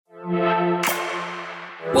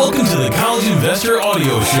Welcome to the College Investor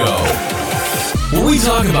Audio Show, where we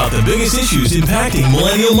talk about the biggest issues impacting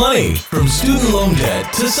millennial money, from student loan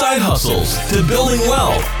debt to side hustles to building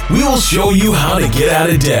wealth. We will show you how to get out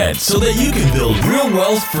of debt so that you can build real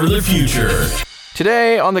wealth for the future.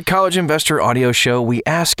 Today on the College Investor Audio Show, we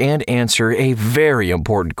ask and answer a very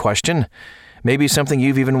important question, maybe something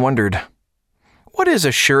you've even wondered. What is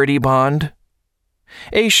a surety bond?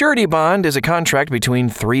 A surety bond is a contract between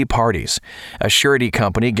three parties. A surety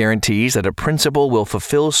company guarantees that a principal will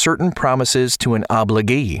fulfill certain promises to an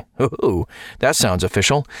obligee. Ooh, that sounds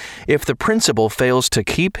official. If the principal fails to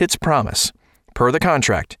keep its promise, per the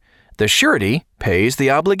contract, the surety pays the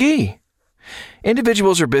obligee.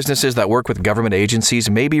 Individuals or businesses that work with government agencies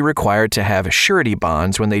may be required to have surety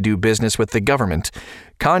bonds when they do business with the government.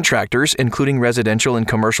 Contractors, including residential and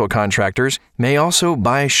commercial contractors, may also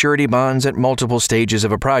buy surety bonds at multiple stages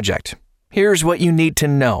of a project. Here's what you need to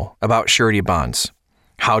know about surety bonds.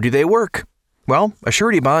 How do they work? Well, a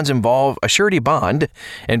surety bond involves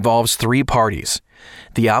three parties.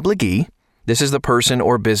 The obligee. This is the person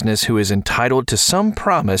or business who is entitled to some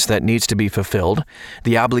promise that needs to be fulfilled.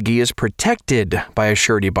 The obligee is protected by a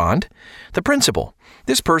surety bond. The principal.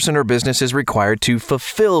 This person or business is required to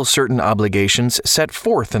fulfill certain obligations set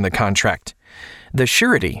forth in the contract. The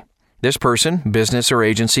surety. This person, business, or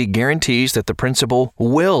agency guarantees that the principal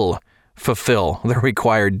will fulfill the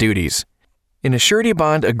required duties. In a surety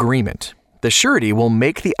bond agreement, the surety will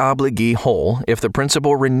make the obligee whole if the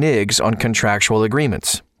principal reneges on contractual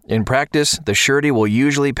agreements. In practice, the surety will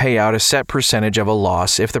usually pay out a set percentage of a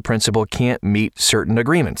loss if the principal can't meet certain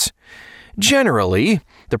agreements. Generally,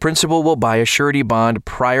 the principal will buy a surety bond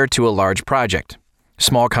prior to a large project.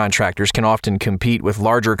 Small contractors can often compete with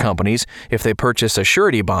larger companies if they purchase a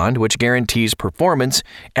surety bond, which guarantees performance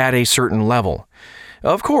at a certain level.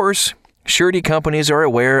 Of course, surety companies are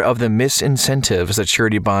aware of the misincentives that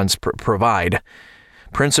surety bonds provide.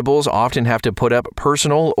 Principals often have to put up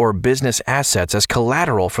personal or business assets as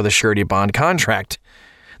collateral for the surety bond contract.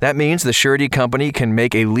 That means the surety company can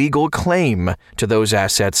make a legal claim to those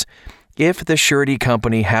assets if the surety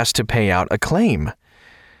company has to pay out a claim.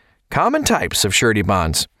 Common types of surety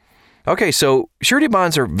bonds. Okay, so surety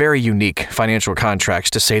bonds are very unique financial contracts,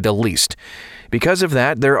 to say the least. Because of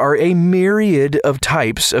that, there are a myriad of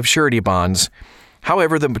types of surety bonds.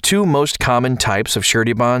 However, the two most common types of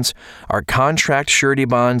surety bonds are contract surety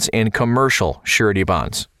bonds and commercial surety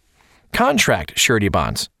bonds. Contract surety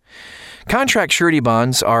bonds. Contract surety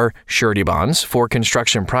bonds are surety bonds for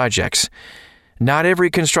construction projects. Not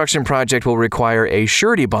every construction project will require a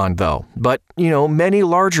surety bond, though, but, many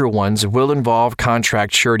larger ones will involve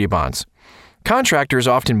contract surety bonds. Contractors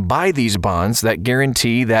often buy these bonds that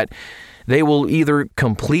guarantee that they will either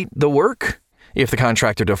complete the work. If the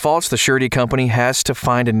contractor defaults, the surety company has to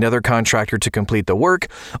find another contractor to complete the work,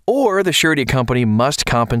 or the surety company must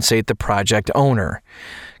compensate the project owner.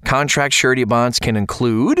 Contract surety bonds can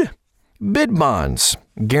include bid bonds.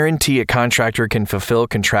 Guarantee a contractor can fulfill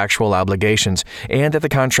contractual obligations and that the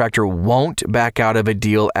contractor won't back out of a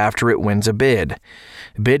deal after it wins a bid.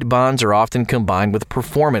 Bid bonds are often combined with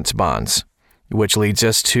performance bonds, which leads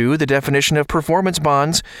us to the definition of performance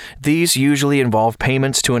bonds. These usually involve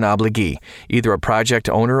payments to an obligee, either a project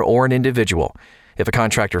owner or an individual, if a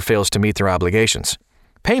contractor fails to meet their obligations.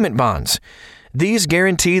 Payment bonds. These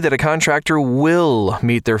guarantee that a contractor will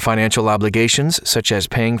meet their financial obligations, such as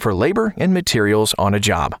paying for labor and materials on a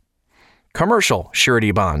job. Commercial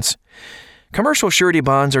surety bonds. Commercial surety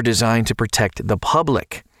bonds are designed to protect the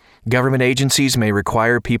public. Government agencies may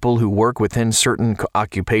require people who work within certain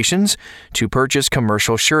occupations to purchase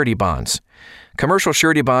commercial surety bonds. Commercial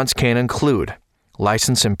surety bonds can include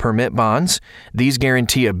license and permit bonds. These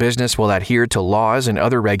guarantee a business will adhere to laws and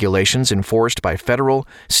other regulations enforced by federal,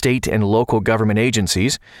 state, and local government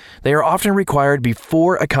agencies. They are often required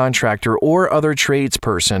before a contractor or other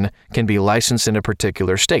tradesperson can be licensed in a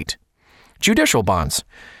particular state. Judicial bonds.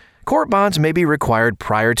 Court bonds may be required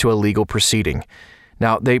prior to a legal proceeding.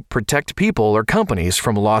 Now, they protect people or companies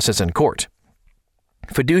from losses in court.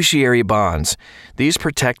 Fiduciary bonds. These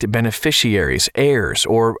protect beneficiaries, heirs,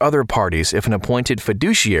 or other parties if an appointed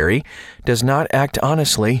fiduciary does not act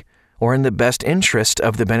honestly or in the best interest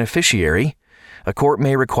of the beneficiary. A court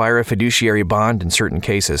may require a fiduciary bond in certain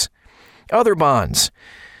cases. Other bonds.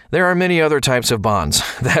 There are many other types of bonds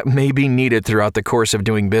that may be needed throughout the course of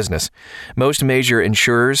doing business. Most major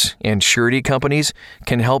insurers and surety companies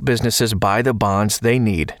can help businesses buy the bonds they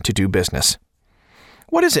need to do business.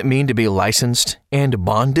 What does it mean to be licensed and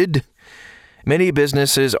bonded? Many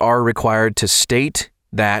businesses are required to state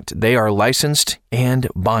that they are licensed and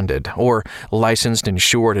bonded, or licensed,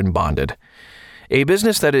 insured, and bonded. A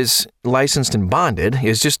business that is licensed and bonded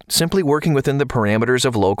is just simply working within the parameters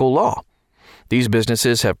of local law. These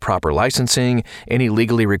businesses have proper licensing, any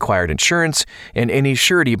legally required insurance, and any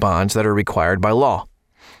surety bonds that are required by law.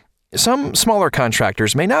 Some smaller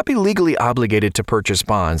contractors may not be legally obligated to purchase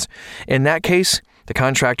bonds. In that case, the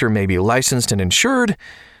contractor may be licensed and insured,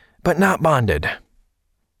 but not bonded.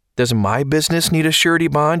 Does my business need a surety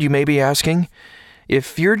bond, you may be asking?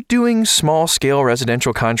 If you're doing small-scale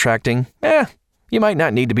residential contracting, you might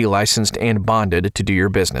not need to be licensed and bonded to do your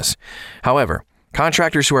business. However,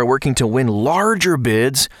 contractors who are working to win larger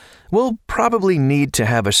bids will probably need to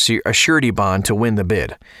have a surety bond to win the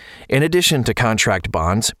bid. In addition to contract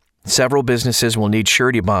bonds, several businesses will need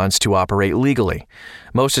surety bonds to operate legally.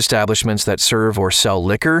 Most establishments that serve or sell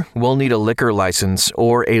liquor will need a liquor license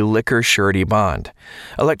or a liquor surety bond.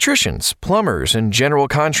 Electricians, plumbers, and general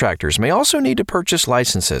contractors may also need to purchase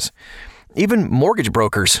licenses. Even mortgage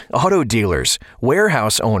brokers, auto dealers,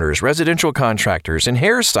 warehouse owners, residential contractors, and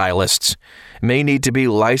hairstylists may need to be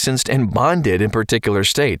licensed and bonded in particular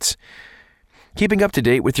states. Keeping up to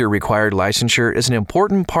date with your required licensure is an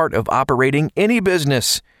important part of operating any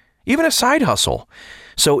business, even a side hustle.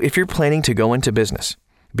 So if you're planning to go into business,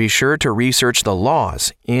 be sure to research the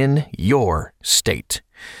laws in your state.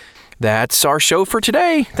 That's our show for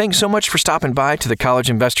today. Thanks so much for stopping by to the College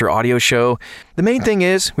Investor Audio Show. The main thing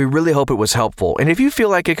is, we really hope it was helpful. And if you feel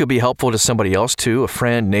like it could be helpful to somebody else too, a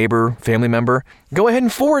friend, neighbor, family member, go ahead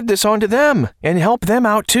and forward this on to them and help them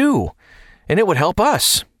out too. And it would help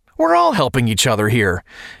us. We're all helping each other here.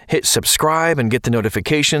 Hit subscribe and get the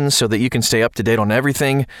notifications so that you can stay up to date on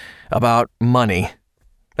everything about money.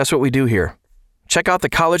 That's what we do here. Check out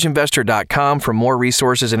thecollegeinvestor.com for more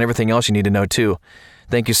resources and everything else you need to know too.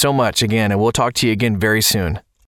 Thank you so much again, and we'll talk to you again very soon.